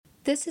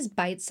This is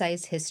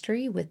Bite-Sized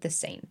History with the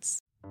Saints.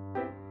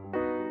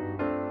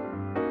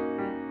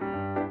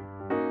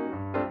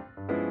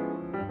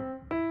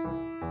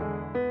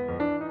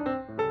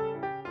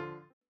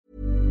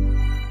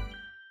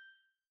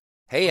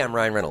 Hey, I'm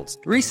Ryan Reynolds.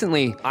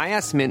 Recently, I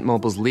asked Mint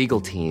Mobile's legal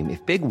team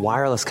if big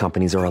wireless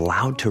companies are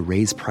allowed to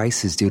raise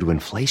prices due to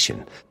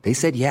inflation. They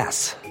said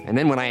yes. And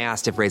then when I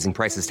asked if raising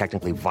prices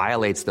technically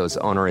violates those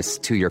onerous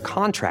two-year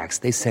contracts,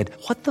 they said,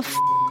 "What the f***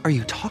 are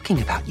you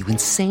talking about, you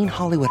insane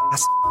Hollywood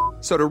ass?"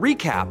 So to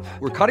recap,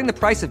 we're cutting the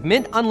price of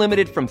Mint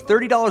Unlimited from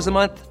 $30 a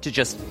month to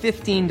just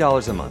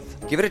 $15 a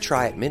month. Give it a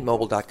try at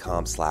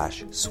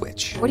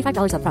mintmobile.com/switch.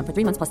 $45 up front for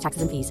 3 months plus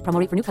taxes and fees. Promo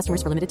rate for new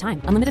customers for limited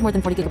time. Unlimited more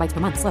than 40 gigabytes per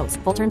month. Slows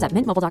full terms at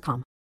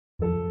mintmobile.com.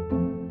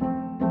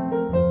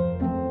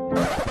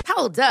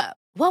 Hold up.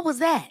 What was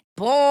that?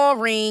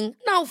 Boring.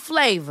 No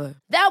flavor.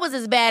 That was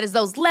as bad as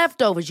those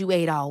leftovers you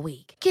ate all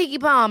week.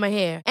 Keke Palmer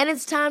here. And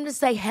it's time to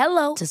say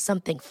hello to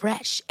something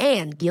fresh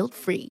and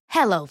guilt-free.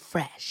 Hello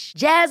Fresh.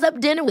 Jazz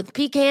up dinner with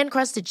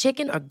pecan-crusted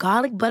chicken or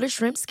garlic butter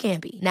shrimp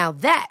scampi. Now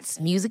that's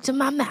music to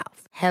my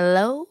mouth.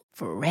 Hello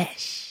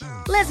Fresh.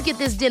 Let's get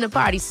this dinner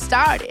party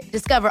started.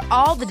 Discover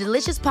all the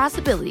delicious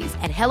possibilities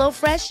at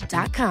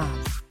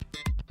hellofresh.com.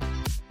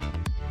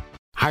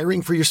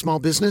 Hiring for your small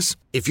business?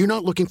 If you're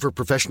not looking for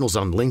professionals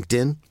on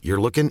LinkedIn, you're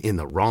looking in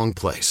the wrong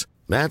place.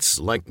 That's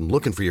like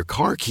looking for your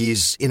car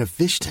keys in a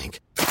fish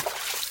tank.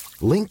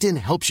 LinkedIn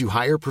helps you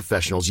hire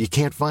professionals you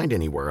can't find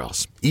anywhere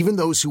else, even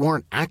those who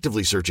aren't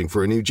actively searching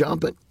for a new job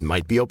but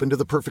might be open to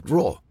the perfect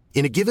role.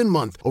 In a given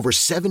month, over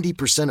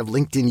 70% of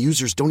LinkedIn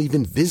users don't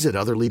even visit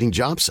other leading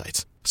job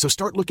sites. So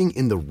start looking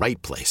in the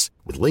right place.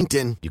 With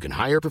LinkedIn, you can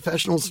hire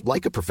professionals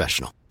like a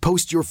professional.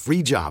 Post your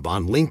free job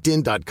on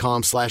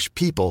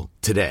linkedin.com/people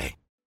today.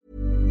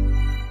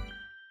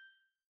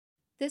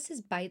 This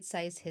is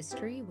Bite-Sized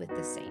History with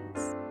the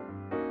Saints.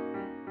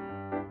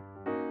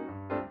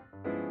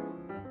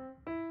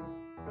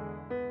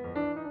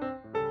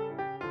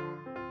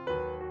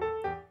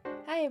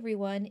 Hi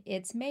everyone,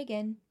 it's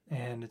Megan.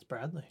 And it's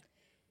Bradley.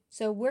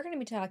 So we're going to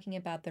be talking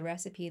about the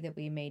recipe that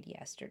we made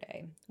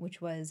yesterday, which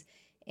was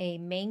a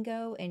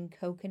mango and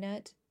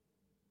coconut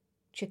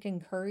chicken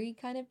curry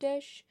kind of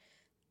dish.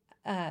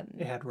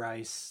 It had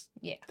rice.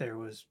 Yeah. There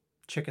was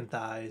chicken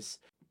thighs,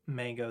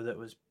 mango that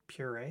was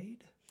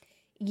pureed.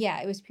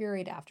 Yeah, it was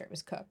pureed after it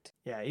was cooked.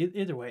 Yeah,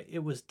 either way, it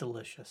was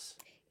delicious.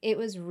 It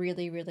was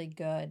really, really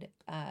good.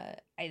 I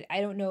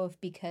don't know if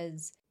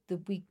because the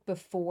week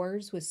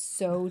before's was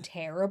so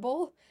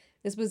terrible,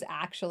 this was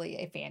actually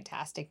a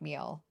fantastic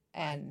meal.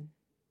 And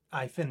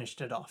I finished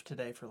it off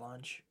today for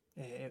lunch.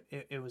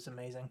 It was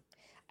amazing.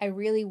 I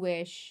really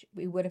wish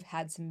we would have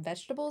had some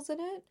vegetables in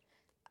it,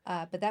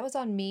 but that was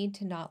on me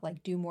to not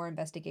do more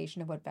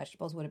investigation of what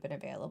vegetables would have been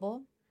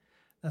available.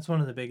 That's one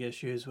of the big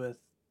issues with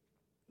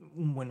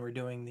when we're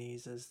doing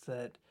these is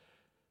that,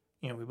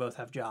 we both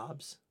have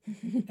jobs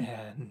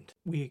and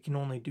we can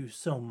only do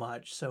so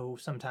much. So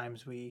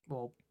sometimes we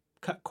will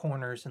cut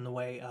corners in the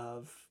way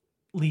of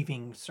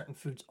leaving certain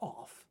foods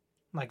off,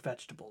 like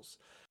vegetables.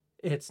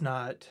 It's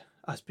not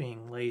us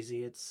being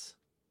lazy. It's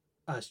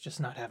us just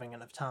not having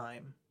enough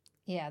time.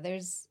 Yeah,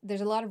 there's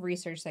a lot of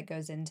research that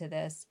goes into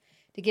this.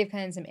 To give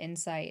kind of some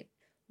insight,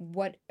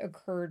 what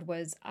occurred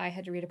was I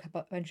had to read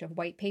a bunch of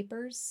white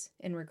papers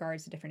in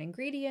regards to different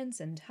ingredients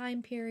and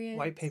time periods.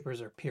 White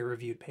papers are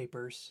peer-reviewed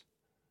papers.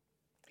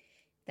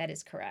 That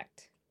is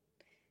correct.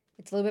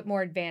 It's a little bit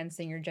more advanced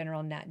than your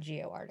general Nat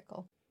Geo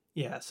article.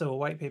 Yeah, so a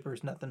white paper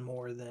is nothing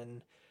more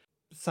than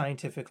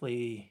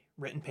scientifically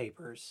written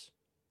papers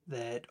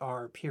that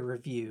are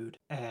peer-reviewed,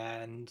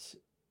 and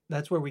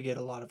that's where we get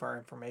a lot of our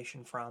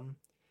information from,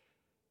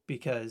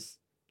 because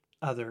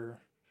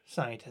other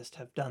scientists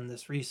have done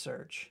this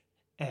research.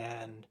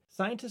 And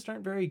scientists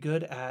aren't very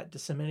good at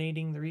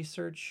disseminating the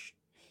research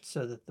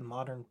so that the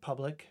modern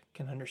public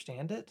can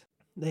understand it.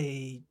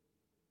 They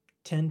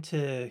tend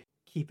to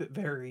keep it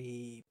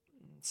very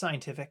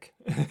scientific.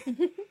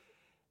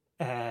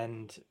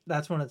 And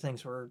that's one of the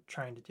things we're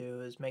trying to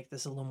do is make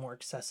this a little more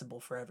accessible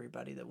for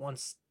everybody that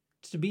wants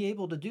to be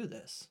able to do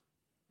this.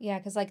 Yeah,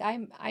 because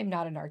I'm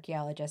not an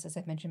archaeologist, as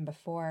I've mentioned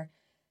before.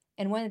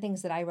 And one of the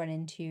things that I run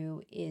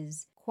into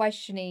is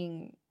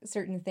questioning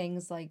certain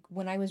things. Like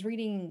when I was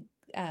reading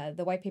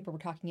the white paper, we're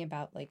talking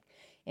about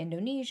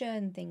Indonesia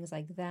and things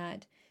like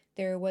that.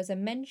 There was a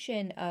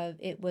mention of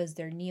it was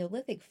their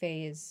Neolithic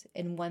phase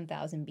in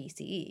 1000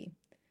 BCE.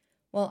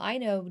 Well, I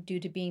know due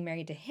to being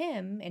married to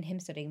him and him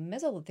studying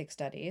Mesolithic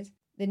studies,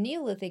 the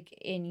Neolithic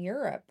in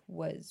Europe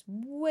was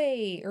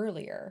way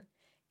earlier.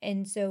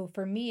 And so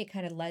for me, it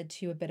kind of led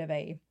to a bit of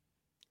a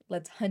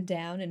let's hunt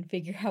down and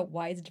figure out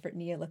why it's a different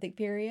Neolithic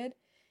period.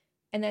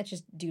 And that's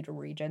just due to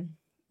region.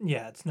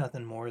 Yeah, it's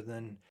nothing more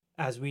than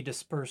as we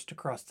dispersed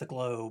across the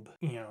globe,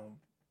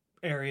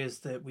 areas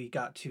that we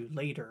got to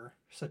later,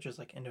 such as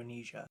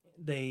Indonesia,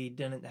 they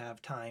didn't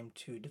have time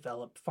to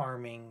develop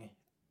farming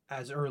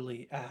as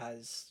early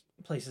as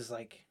places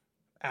like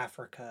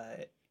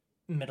Africa,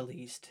 Middle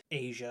East,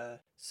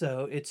 Asia.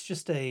 So it's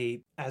just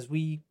as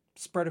we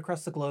spread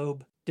across the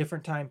globe,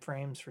 different time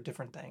frames for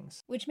different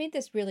things. Which made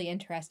this really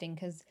interesting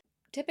because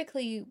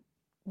typically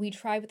we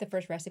try with the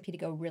first recipe to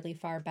go really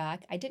far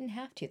back. I didn't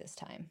have to this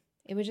time.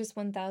 It was just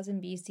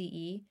 1000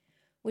 BCE,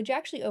 which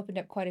actually opened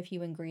up quite a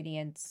few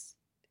ingredients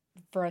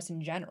for us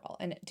in general.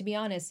 And to be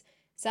honest,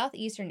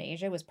 Southeastern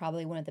Asia was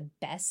probably one of the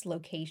best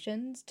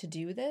locations to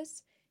do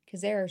this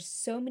because there are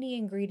so many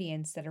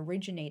ingredients that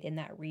originate in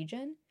that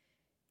region.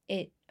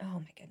 Oh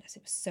my goodness,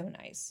 it was so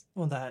nice.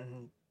 Well, that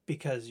and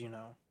because,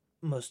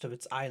 most of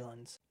its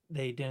islands,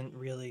 they didn't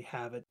really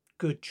have a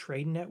good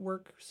trade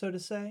network, so to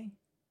say.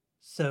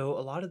 So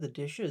a lot of the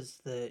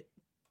dishes that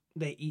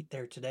they eat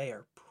there today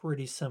are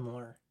pretty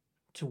similar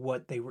to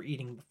what they were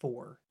eating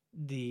before.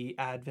 The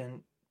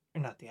adding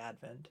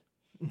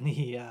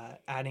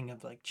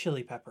of like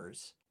chili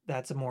peppers,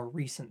 that's a more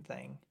recent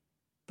thing.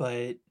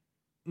 But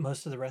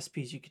most of the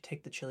recipes, you could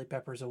take the chili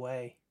peppers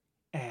away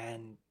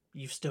and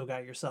you've still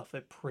got yourself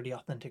a pretty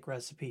authentic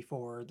recipe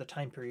for the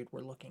time period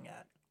we're looking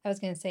at. I was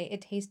going to say,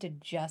 it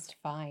tasted just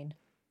fine.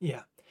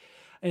 Yeah.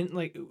 And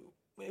like,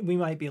 we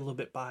might be a little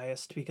bit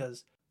biased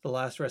because the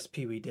last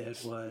recipe we did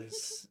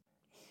was,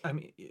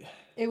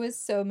 it was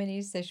so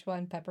many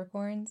Sichuan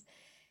peppercorns.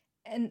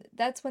 And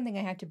that's one thing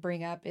I have to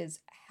bring up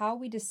is how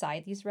we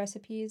decide these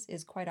recipes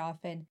is quite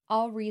often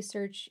I'll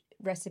research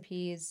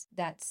recipes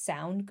that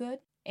sound good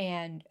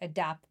and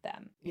adapt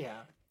them.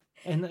 Yeah.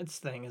 And that's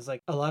the thing is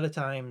like a lot of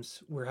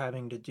times we're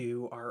having to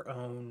do our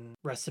own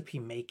recipe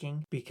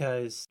making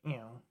because,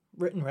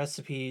 written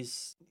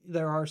recipes,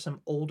 there are some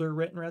older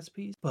written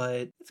recipes,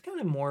 but it's kind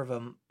of more of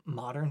a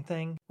modern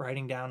thing,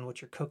 writing down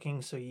what you're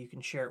cooking so you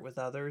can share it with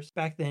others.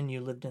 Back then you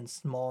lived in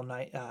small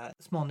knit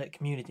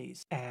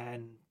communities,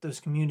 and those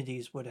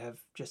communities would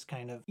have just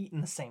kind of eaten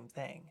the same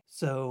thing.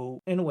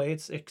 So in a way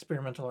it's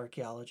experimental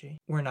archaeology.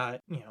 We're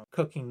not,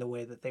 cooking the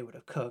way that they would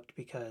have cooked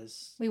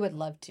because we would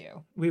love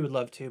to,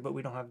 but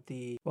we don't have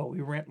we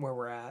rent where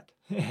we're at.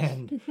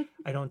 And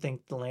I don't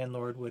think the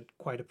landlord would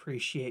quite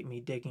appreciate me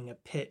digging a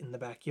pit in the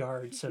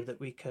backyard so that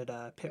we could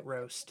pit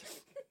roast.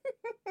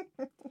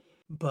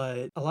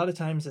 But a lot of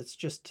times it's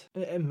just,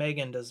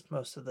 Megan does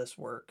most of this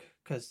work,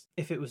 because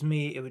if it was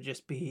me, it would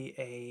just be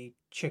a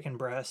chicken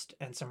breast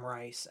and some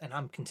rice, and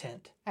I'm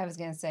content. I was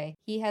going to say,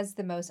 he has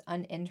the most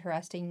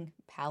uninteresting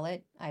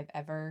palate I've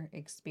ever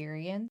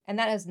experienced. And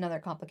that is another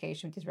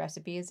complication with these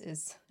recipes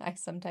is I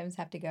sometimes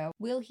have to go,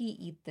 will he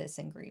eat this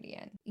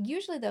ingredient?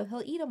 Usually, though,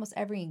 he'll eat almost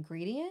every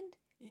ingredient.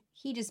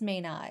 He just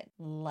may not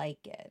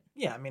like it.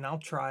 Yeah, I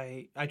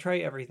try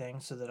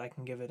everything so that I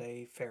can give it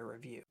a fair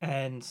review.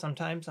 And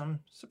sometimes I'm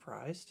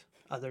surprised.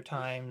 Other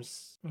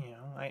times,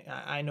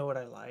 I know what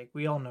I like.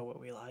 We all know what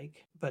we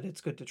like, but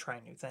it's good to try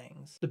new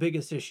things. The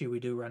biggest issue we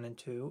do run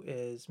into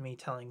is me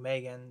telling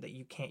Megan that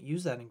you can't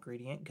use that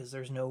ingredient because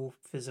there's no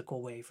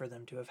physical way for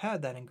them to have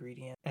had that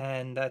ingredient.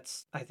 And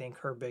that's, I think,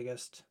 her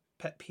biggest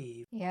pet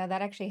peeve. Yeah,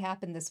 that actually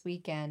happened this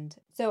weekend.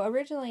 So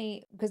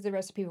originally, because the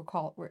recipe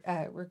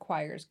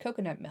requires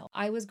coconut milk,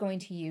 I was going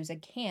to use a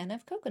can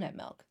of coconut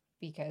milk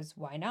because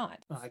why not?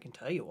 Well, I can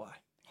tell you why.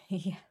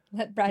 Yeah,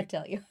 let Brad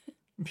tell you.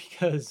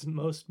 Because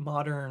most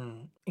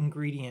modern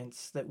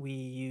ingredients that we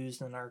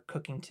use in our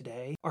cooking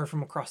today are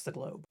from across the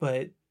globe.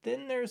 But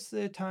then there's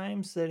the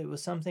times that it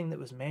was something that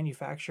was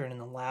manufactured in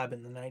the lab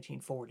in the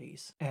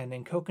 1940s. And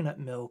in coconut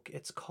milk,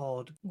 it's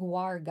called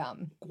guar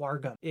gum.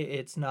 Guar gum.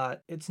 It's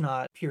not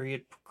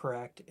period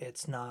correct.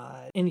 It's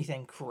not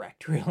anything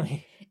correct,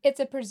 really. It's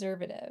a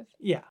preservative.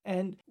 Yeah,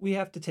 and we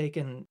have to take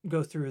and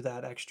go through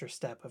that extra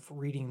step of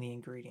reading the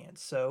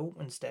ingredients. So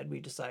instead we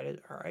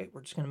decided, all right,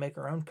 we're just going to make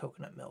our own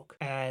coconut milk.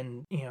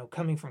 And,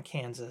 coming from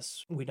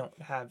Kansas, we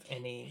don't have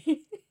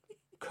any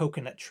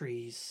coconut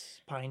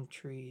trees, palm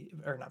trees.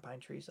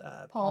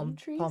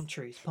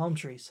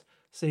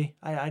 See,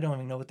 I don't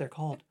even know what they're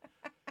called.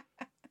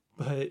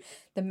 But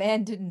the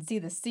man didn't see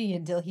the sea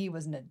until he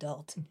was an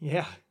adult.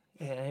 Yeah,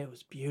 and it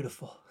was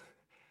beautiful.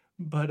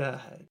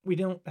 But we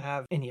don't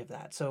have any of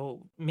that.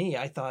 So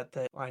I thought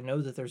that I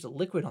know that there's a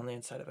liquid on the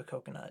inside of a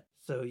coconut.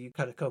 So you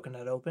cut a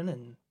coconut open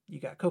and you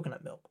got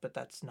coconut milk, but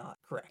that's not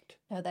correct.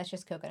 No, that's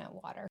just coconut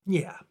water.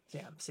 Yeah,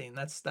 I'm seeing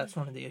that's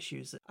one of the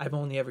issues. I've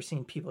only ever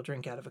seen people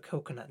drink out of a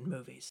coconut in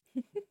movies.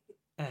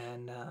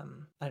 And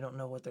I don't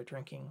know what they're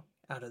drinking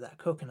out of that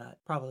coconut.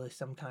 Probably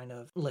some kind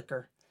of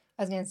liquor.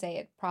 I was going to say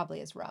it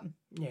probably is rum.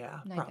 Yeah,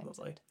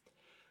 probably.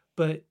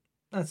 But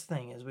that's the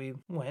thing is we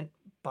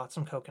bought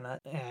some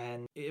coconut,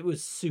 and it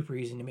was super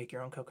easy to make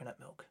your own coconut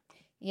milk.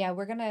 Yeah,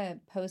 we're going to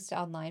post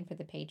online for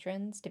the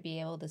patrons to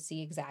be able to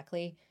see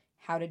exactly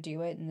how to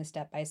do it in the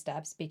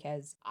step-by-steps,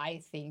 because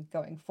I think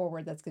going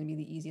forward that's going to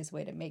be the easiest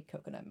way to make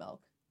coconut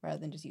milk rather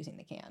than just using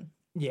the can.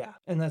 Yeah,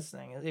 and that's the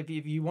thing. If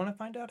you want to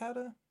find out how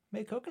to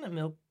make coconut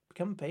milk,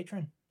 become a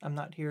patron. I'm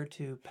not here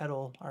to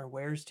peddle our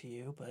wares to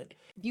you, but...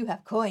 If you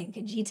have coin,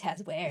 Khajiit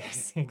has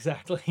wares.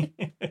 Exactly.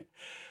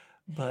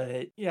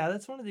 But yeah,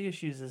 that's one of the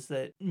issues is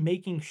that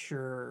making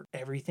sure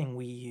everything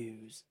we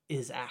use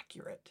is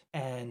accurate.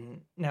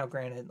 And now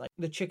granted, like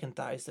the chicken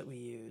thighs that we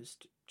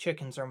used,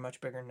 chickens are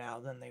much bigger now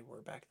than they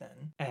were back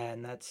then.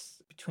 And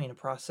that's between a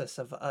process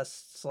of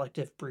us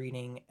selective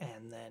breeding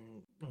and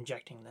then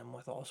injecting them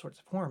with all sorts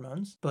of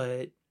hormones.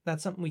 But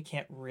that's something we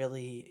can't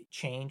really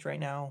change right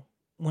now.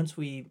 Once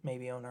we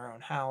maybe own our own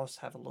house,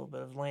 have a little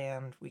bit of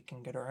land, we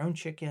can get our own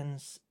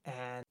chickens,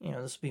 and,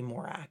 this will be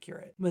more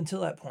accurate. But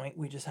until that point,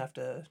 we just have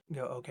to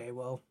go, okay,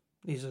 well,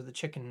 these are the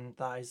chicken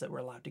thighs that we're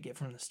allowed to get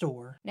from the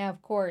store. Now,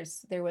 of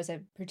course, there was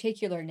a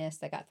particularness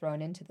that got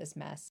thrown into this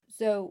mess.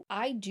 So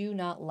I do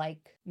not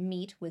like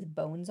meat with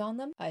bones on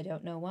them. I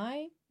don't know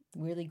why. It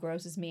really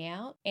grosses me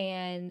out.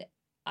 And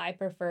I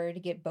prefer to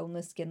get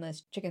boneless,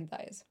 skinless chicken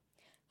thighs.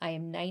 I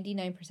am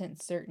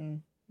 99%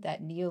 certain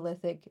that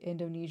Neolithic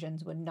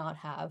Indonesians would not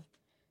have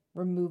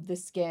removed the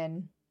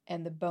skin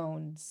and the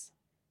bones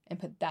and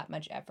put that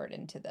much effort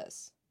into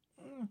this.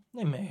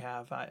 They may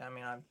have. I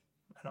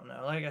don't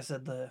know. Like I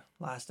said the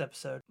last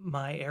episode,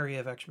 my area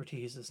of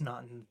expertise is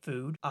not in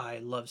food. I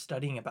love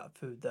studying about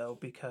food, though,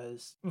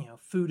 because,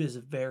 food is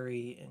a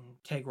very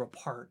integral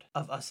part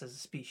of us as a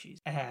species.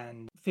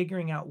 And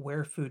figuring out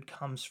where food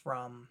comes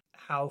from,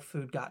 how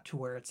food got to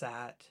where it's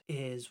at,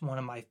 is one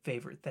of my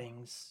favorite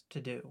things to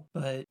do.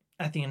 But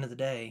at the end of the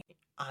day,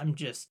 I'm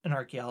just an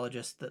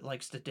archaeologist that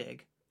likes to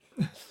dig.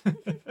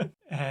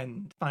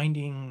 And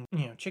finding,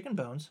 chicken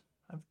bones.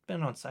 I've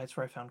been on sites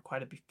where I found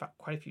quite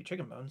a few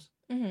chicken bones,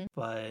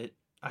 but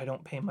I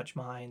don't pay much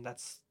mind.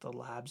 That's the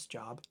lab's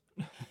job.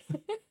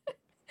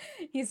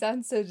 He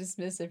sounds so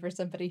dismissive for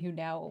somebody who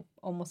now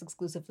almost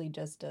exclusively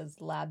just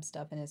does lab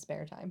stuff in his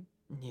spare time.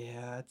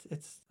 Yeah,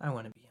 it's I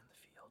want to be in the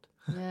field.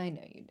 I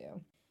know you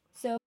do.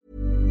 So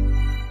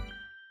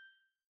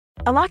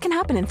a lot can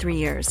happen in 3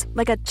 years,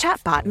 like a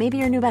chatbot may be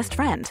your new best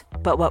friend.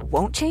 But what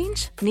won't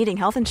change? Needing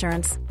health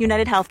insurance.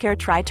 United Healthcare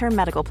Tri-Term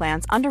Medical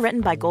Plans,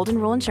 underwritten by Golden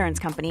Rule Insurance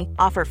Company,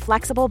 offer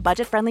flexible,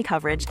 budget-friendly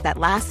coverage that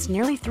lasts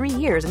nearly 3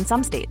 years in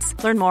some states.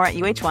 Learn more at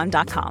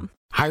uh1.com.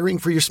 Hiring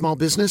for your small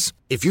business?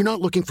 If you're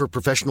not looking for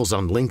professionals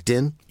on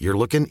LinkedIn, you're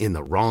looking in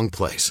the wrong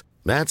place.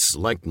 That's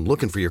like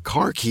looking for your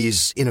car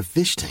keys in a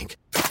fish tank.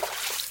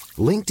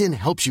 LinkedIn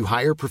helps you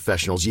hire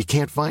professionals you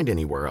can't find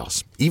anywhere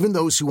else, even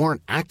those who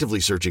aren't actively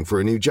searching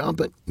for a new job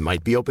but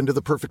might be open to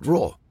the perfect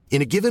role.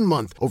 In a given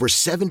month, over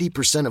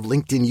 70% of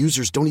LinkedIn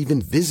users don't even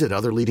visit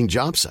other leading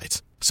job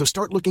sites. So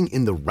start looking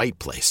in the right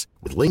place.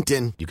 With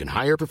LinkedIn, you can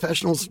hire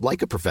professionals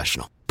like a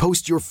professional.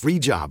 Post your free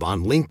job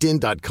on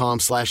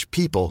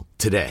linkedin.com/people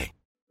today.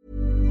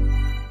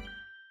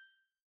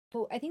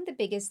 Well, I think the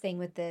biggest thing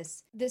with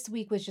this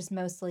week was just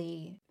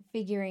mostly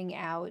figuring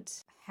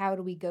out how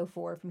do we go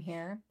forward from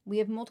here. We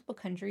have multiple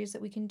countries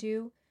that we can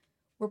do.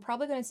 We're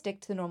probably going to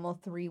stick to the normal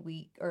 3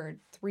 week or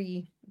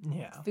 3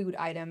 food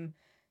item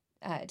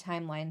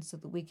timeline so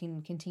that we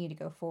can continue to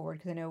go forward,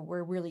 because I know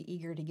we're really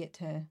eager to get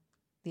to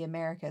the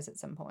Americas at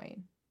some point.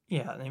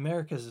 Yeah, the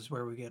Americas is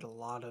where we get a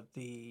lot of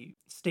the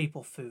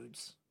staple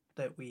foods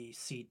that we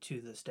see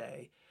to this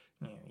day.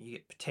 You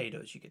get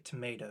potatoes, you get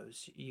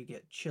tomatoes, you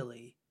get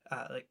chili,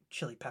 like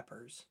chili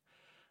peppers.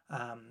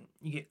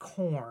 You get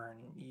corn.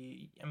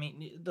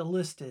 The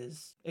list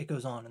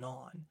goes on and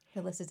on.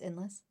 The list is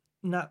endless?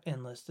 Not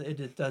endless.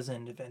 It does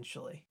end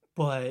eventually.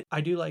 But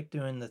I do like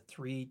doing the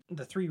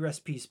three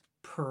recipes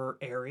per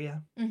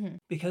area,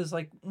 because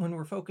like when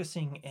we're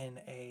focusing in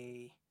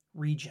a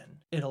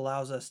region, it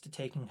allows us to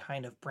take and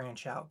kind of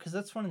branch out. Because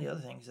that's one of the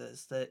other things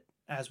is that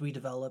as we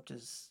developed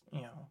as,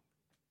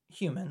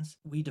 humans,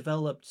 we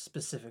developed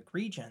specific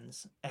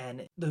regions,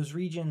 and those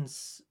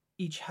regions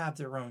each have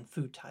their own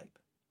food type.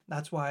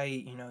 That's why,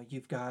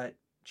 you've got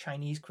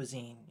Chinese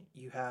cuisine,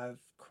 you have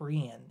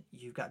Korean,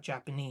 you've got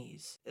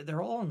Japanese.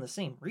 They're all in the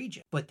same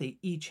region, but they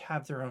each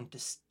have their own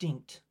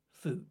distinct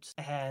foods.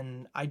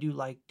 And I do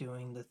like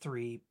doing the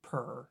 3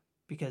 per,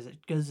 because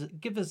it gives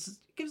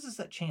us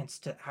that chance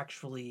to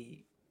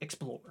actually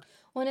explore.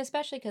 Well, and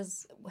especially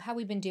because how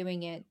we've been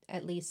doing it,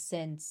 at least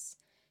since,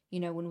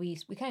 when we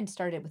kind of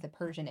started with the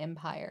Persian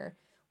Empire,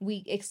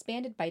 we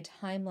expanded by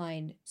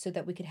timeline so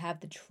that we could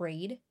have the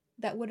trade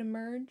that would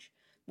emerge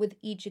with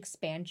each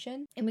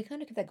expansion. And we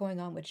kind of kept that going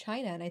on with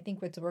China. And I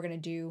think what we're going to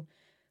do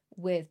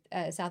with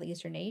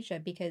Southeastern Asia,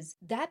 because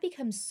that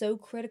becomes so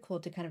critical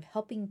to kind of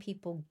helping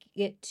people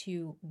get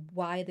to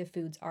why the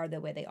foods are the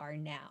way they are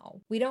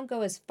now. We don't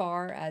go as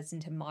far as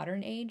into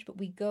modern age, but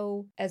we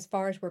go as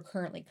far as we're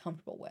currently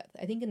comfortable with.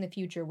 I think in the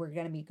future, we're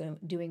going to be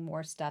doing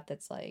more stuff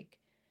that's like,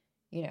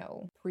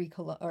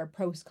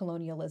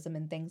 post-colonialism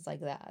and things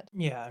like that.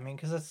 Yeah,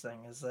 because that's the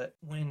thing is that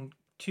when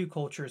 2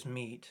 cultures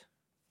meet,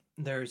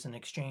 there's an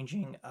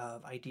exchanging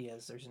of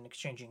ideas, there's an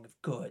exchanging of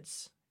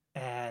goods,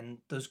 and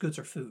those goods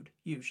are food,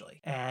 usually.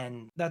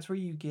 And that's where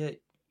you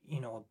get,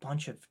 a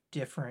bunch of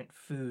different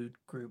food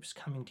groups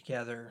coming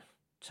together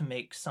to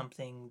make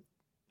something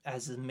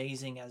as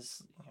amazing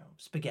as,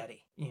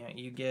 spaghetti.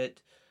 You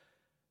get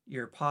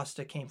your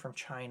pasta came from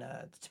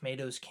China, the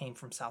tomatoes came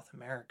from South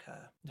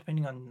America.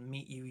 Depending on the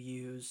meat you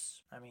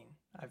use,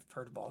 I've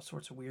heard of all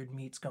sorts of weird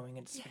meats going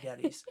into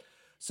spaghettis.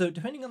 So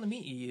depending on the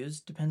meat you use,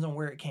 depends on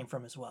where it came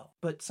from as well.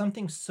 But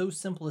something so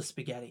simple as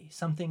spaghetti,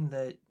 something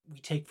that we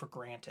take for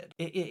granted,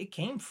 it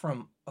came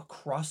from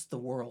across the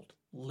world.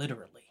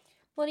 literally.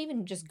 Well,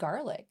 even just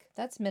garlic,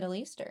 that's Middle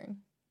Eastern.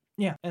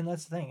 Yeah, and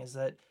that's the thing is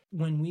that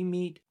when we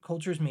meet,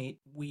 cultures meet,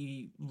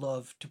 we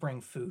love to bring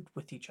food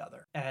with each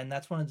other. And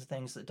that's one of the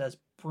things that does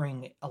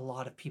bring a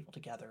lot of people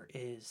together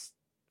is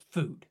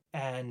food.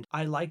 And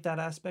I like that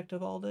aspect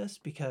of all this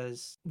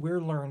because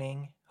we're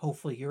learning,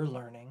 hopefully you're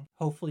learning,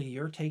 hopefully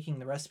you're taking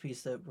the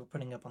recipes that we're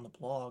putting up on the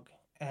blog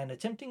and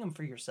attempting them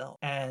for yourself.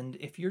 And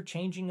if you're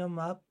changing them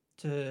up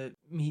to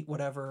meet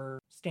whatever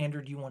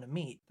standard you want to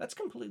meet, that's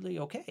completely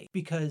okay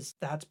because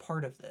that's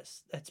part of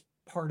this. That's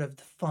part of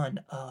the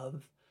fun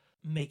of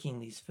making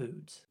these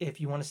foods.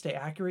 If you want to stay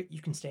accurate,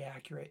 you can stay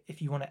accurate.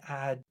 If you want to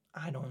add,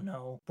 I don't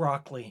know,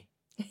 broccoli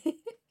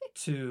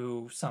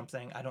to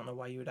something, I don't know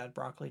why you would add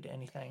broccoli to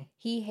anything.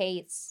 He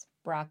hates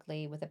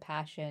broccoli with a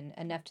passion,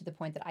 enough to the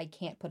point that I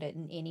can't put it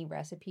in any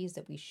recipes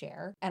that we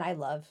share. And I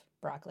love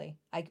broccoli.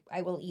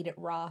 I will eat it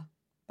raw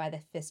by the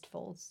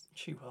fistfuls.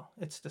 She will.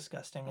 It's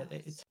disgusting.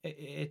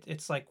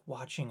 It's like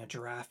watching a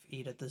giraffe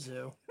eat at the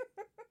zoo.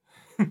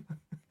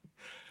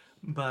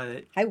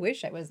 But I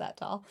wish I was that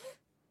tall.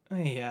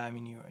 yeah, I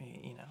mean,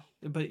 you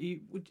know, but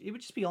it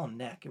would just be all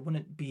neck. It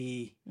wouldn't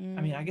be,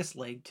 I mean, I guess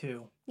leg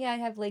too. Yeah, I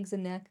have legs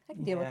and neck. I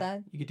can deal with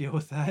that. You could deal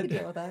with that? I can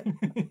deal with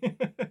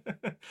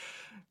that.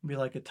 Be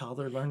like a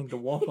toddler learning to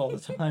walk all the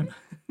time.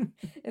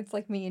 It's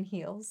like me in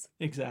heels.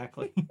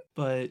 Exactly.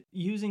 But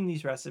using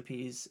these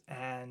recipes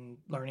and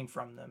learning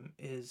from them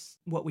is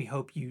what we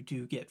hope you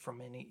do get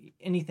from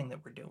anything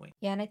that we're doing.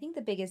 Yeah, and I think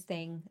the biggest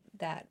thing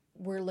that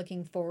we're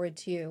looking forward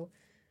to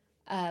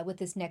with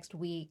this next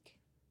week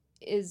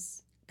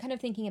is kind of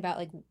thinking about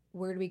like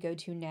where do we go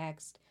to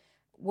next.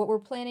 What we're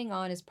planning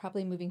on is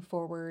probably moving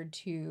forward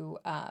to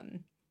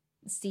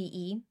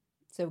CE,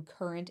 so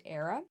current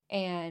era,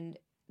 and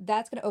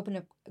that's going to open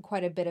up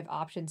quite a bit of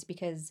options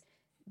because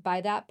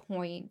by that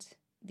point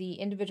the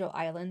individual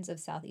islands of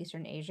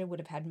Southeastern Asia would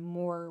have had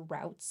more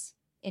routes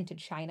into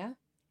China.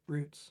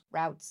 Routes.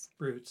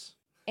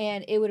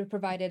 And it would have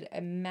provided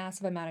a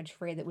massive amount of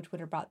trade which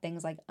would have brought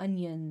things like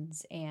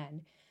onions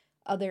and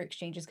other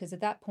exchanges because at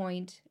that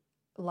point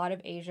a lot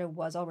of Asia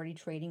was already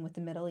trading with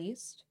the Middle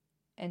East.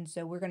 And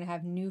so we're going to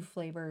have new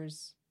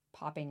flavors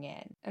popping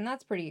in. And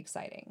that's pretty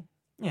exciting.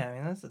 Yeah, I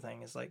mean, that's the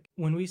thing is like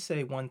when we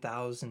say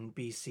 1000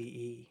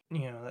 BCE,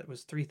 you know, that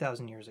was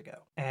 3,000 years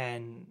ago.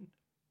 And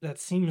that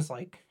seems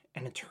like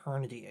an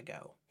eternity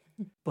ago.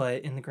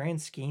 But in the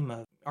grand scheme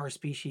of our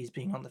species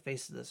being on the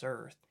face of this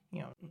earth, you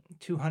know,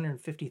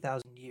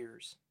 250,000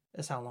 years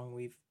is how long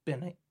we've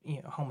been,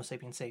 you know, Homo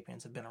sapiens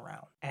sapiens have been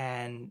around.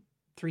 And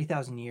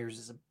 3,000 years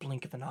is a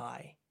blink of an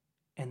eye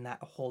in that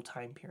whole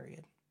time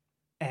period.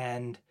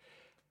 And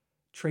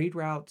trade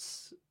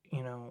routes,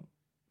 you know,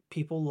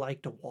 people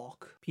like to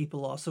walk.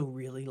 People also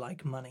really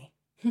like money.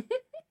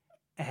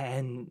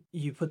 And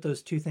you put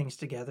those two things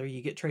together,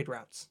 you get trade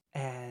routes.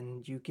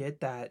 And you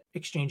get that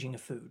exchanging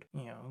of food,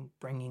 you know,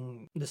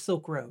 bringing the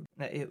Silk Road.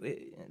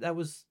 That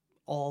was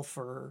all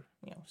for,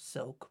 you know,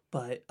 silk,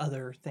 but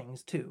other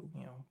things too,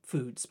 you know,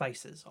 food,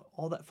 spices,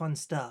 all that fun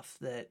stuff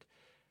that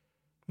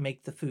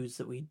make the foods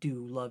that we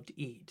do love to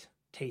eat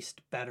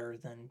taste better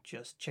than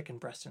just chicken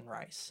breast and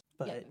rice.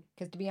 But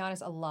because to be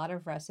honest, a lot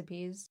of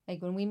recipes,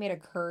 like when we made a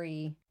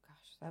curry,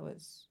 gosh, that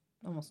was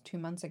almost 2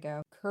 months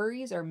ago.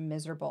 Curries are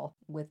miserable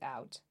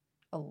without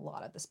a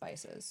lot of the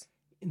spices.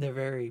 They're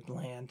very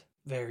bland,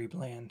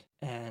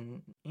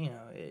 and you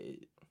know,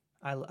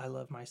 I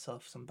love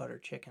myself some butter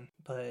chicken,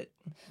 but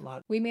a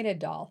lot. We made a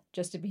dal,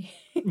 just to be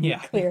Yeah.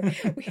 clear.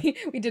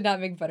 We did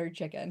not make butter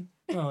chicken.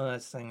 Oh,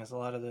 that's the thing is a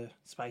lot of the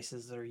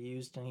spices that are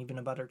used in even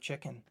a butter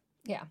chicken.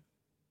 Yeah.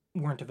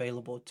 Weren't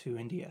available to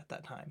India at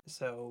that time.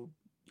 So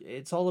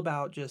it's all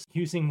about just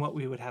using what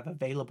we would have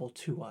available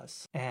to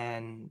us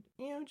and,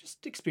 you know,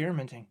 just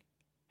experimenting,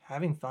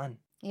 having fun.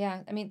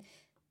 Yeah. I mean,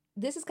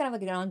 this is kind of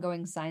like an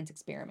ongoing science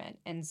experiment.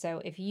 And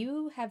so if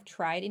you have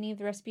tried any of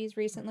the recipes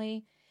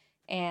recently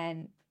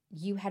and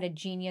you had a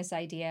genius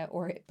idea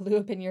or it blew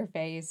up in your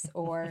face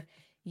or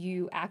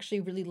you actually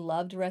really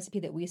loved a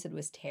recipe that we said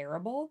was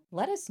terrible,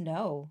 let us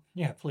know.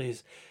 Yeah,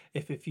 please.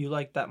 If you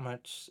like that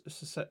much,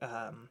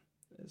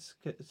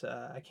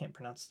 I can't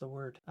pronounce the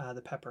word,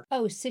 the pepper.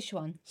 Oh,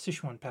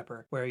 Sichuan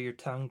pepper, where your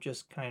tongue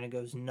just kind of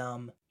goes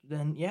numb.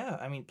 Then yeah,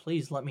 I mean,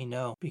 please let me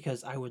know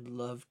because I would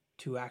love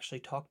to actually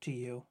talk to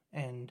you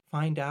and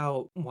find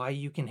out why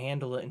you can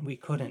handle it and we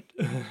couldn't.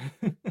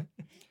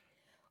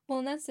 Well,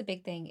 and that's the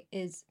big thing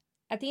is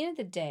at the end of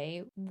the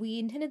day, we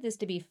intended this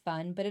to be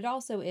fun, but it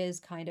also is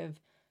kind of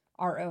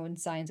our own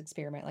science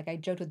experiment. Like I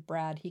joked with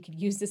Brad, he could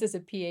use this as a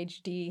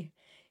PhD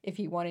if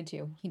he wanted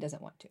to. He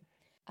doesn't want to.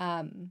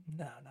 No,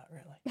 not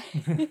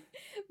really.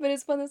 But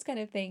it's one of those kind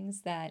of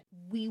things that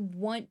we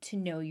want to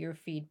know your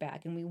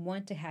feedback and we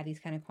want to have these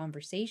kind of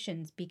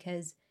conversations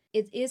because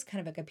it is kind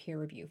of like a peer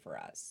review for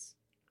us.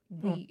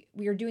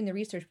 We are doing the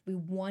research. We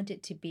want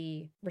it to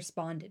be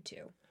responded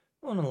to.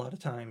 Well, and a lot of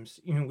times,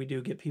 you know, we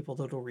do get people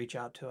that will reach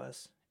out to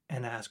us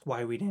and ask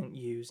why we didn't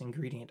use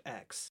ingredient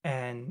X.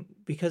 And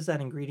because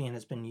that ingredient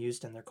has been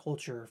used in their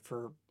culture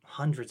for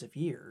hundreds of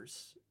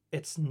years,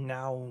 it's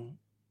now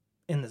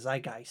in the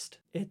zeitgeist.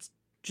 It's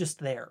just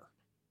there.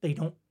 they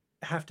don't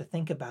have to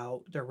think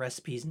about their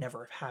recipes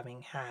never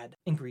having had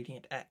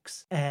ingredient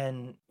X.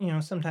 And,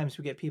 sometimes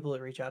we get people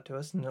that reach out to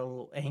us and they're a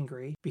little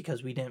angry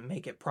because we didn't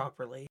make it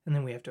properly. And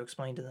then we have to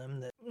explain to them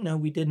that, no,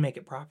 we did make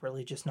it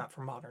properly, just not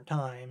for modern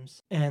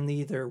times. And they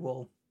either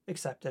will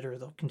accept it or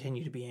they'll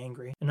continue to be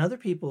angry. And other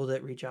people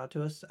that reach out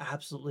to us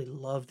absolutely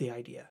love the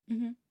idea.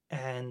 Mm-hmm.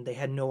 And they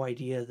had no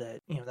idea that,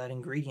 that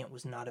ingredient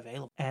was not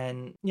available.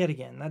 And yet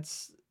again,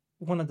 that's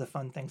one of the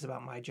fun things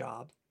about my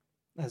job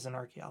as an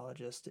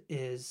archaeologist,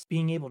 is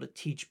being able to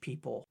teach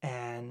people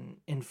and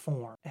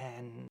inform.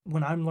 And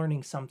when I'm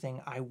learning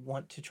something, I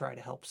want to try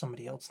to help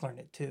somebody else learn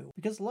it too.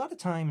 Because a lot of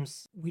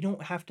times we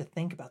don't have to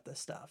think about this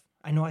stuff.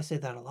 I know I say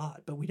that a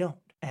lot, but we don't.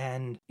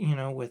 And,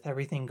 with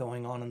everything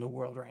going on in the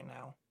world right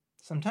now,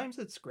 sometimes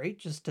it's great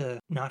just to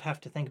not have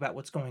to think about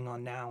what's going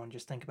on now and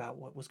just think about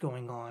what was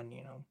going on,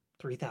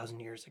 3,000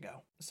 years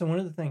ago. So one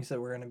of the things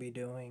that we're going to be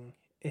doing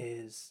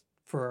is,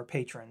 for our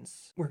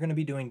patrons, we're going to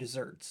be doing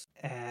desserts.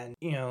 And,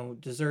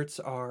 desserts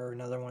are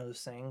another one of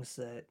those things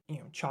that,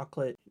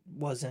 chocolate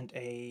wasn't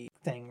a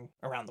thing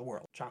around the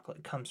world.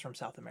 Chocolate comes from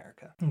South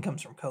America and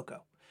comes from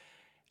cocoa.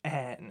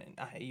 And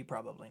you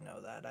probably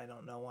know that. I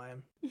don't know why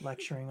I'm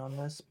lecturing on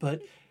this,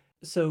 but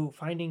so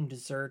finding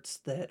desserts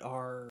that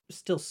are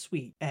still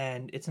sweet,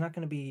 and it's not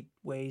going to be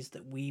ways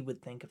that we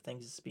would think of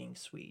things as being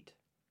sweet.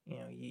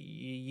 You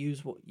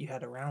use what you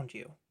had around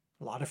you.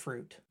 A lot of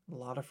fruit.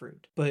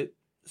 But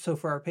so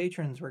for our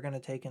patrons, we're going to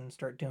take and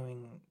start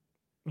doing,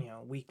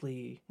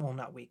 weekly, well,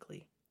 not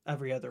weekly,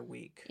 every other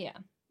week. Yeah.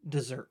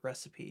 Dessert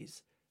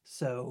recipes.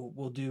 So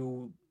we'll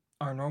do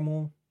our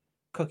normal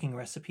cooking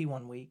recipe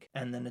one week,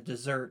 and then a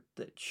dessert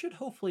that should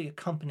hopefully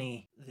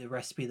accompany the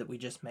recipe that we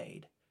just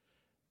made.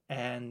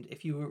 And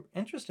if you were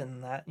interested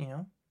in that,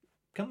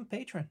 become a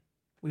patron.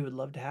 We would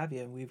love to have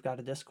you. We've got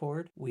a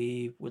Discord.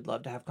 We would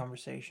love to have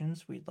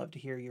conversations. We'd love to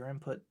hear your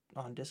input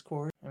on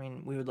Discord.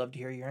 We would love to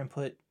hear your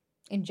input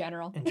in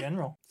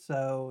general.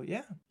 So,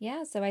 yeah.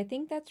 Yeah, so I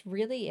think that's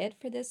really it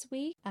for this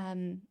week.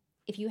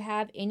 If you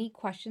have any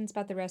questions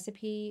about the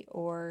recipe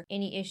or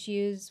any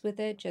issues with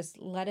it, just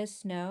let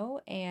us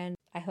know. And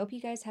I hope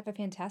you guys have a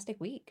fantastic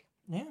week.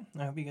 Yeah,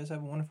 I hope you guys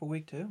have a wonderful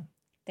week too.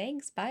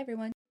 Thanks. Bye,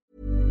 everyone.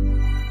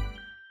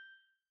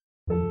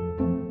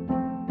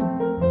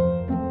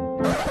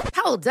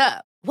 Hold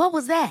up. What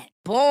was that?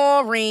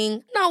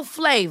 Boring. No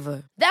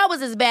flavor. That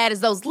was as bad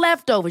as those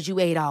leftovers you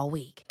ate all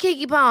week.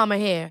 Keke Palmer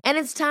here. And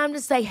it's time to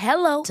say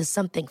hello to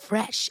something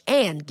fresh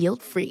and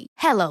guilt-free.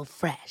 Hello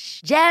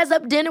Fresh. Jazz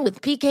up dinner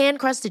with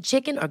pecan-crusted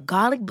chicken or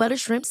garlic butter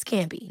shrimp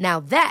scampi. Now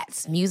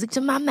that's music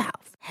to my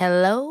mouth.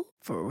 Hello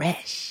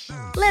Fresh.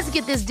 Let's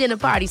get this dinner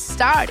party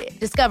started.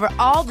 Discover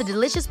all the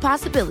delicious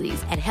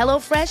possibilities at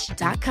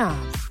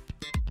HelloFresh.com.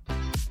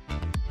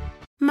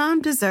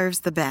 Mom deserves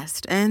the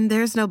best, and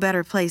there's no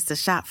better place to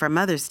shop for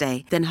Mother's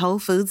Day than Whole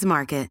Foods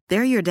Market.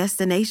 They're your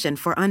destination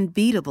for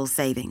unbeatable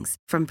savings,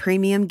 from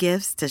premium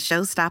gifts to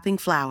show-stopping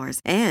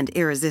flowers and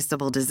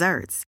irresistible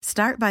desserts.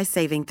 Start by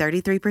saving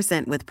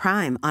 33% with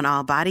Prime on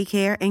all body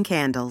care and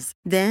candles.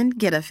 Then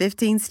get a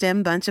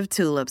 15-stem bunch of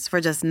tulips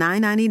for just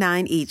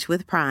 $9.99 each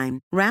with Prime.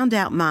 Round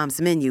out Mom's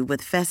menu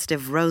with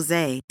festive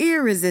rosé,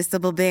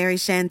 irresistible berry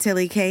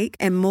chantilly cake,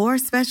 and more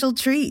special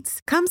treats.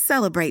 Come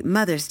celebrate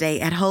Mother's Day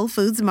at Whole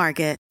Foods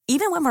Market.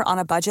 Even when we're on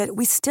a budget,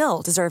 we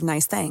still deserve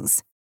nice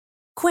things.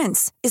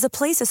 Quince is a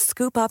place to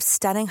scoop up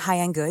stunning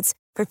high-end goods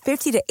for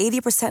 50 to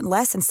 80%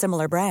 less than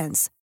similar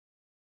brands.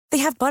 They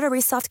have buttery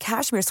soft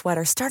cashmere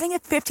sweaters starting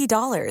at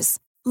 $50,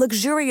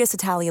 luxurious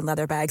Italian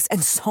leather bags,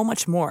 and so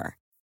much more.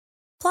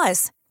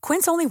 Plus,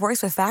 Quince only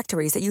works with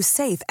factories that use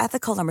safe,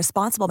 ethical, and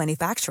responsible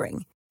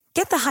manufacturing.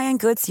 Get the high-end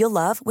goods you'll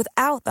love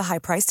without the high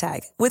price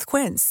tag with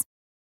Quince.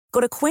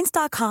 Go to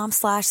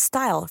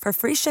quince.com/style for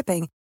free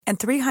shipping and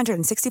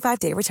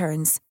 365-day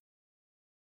returns.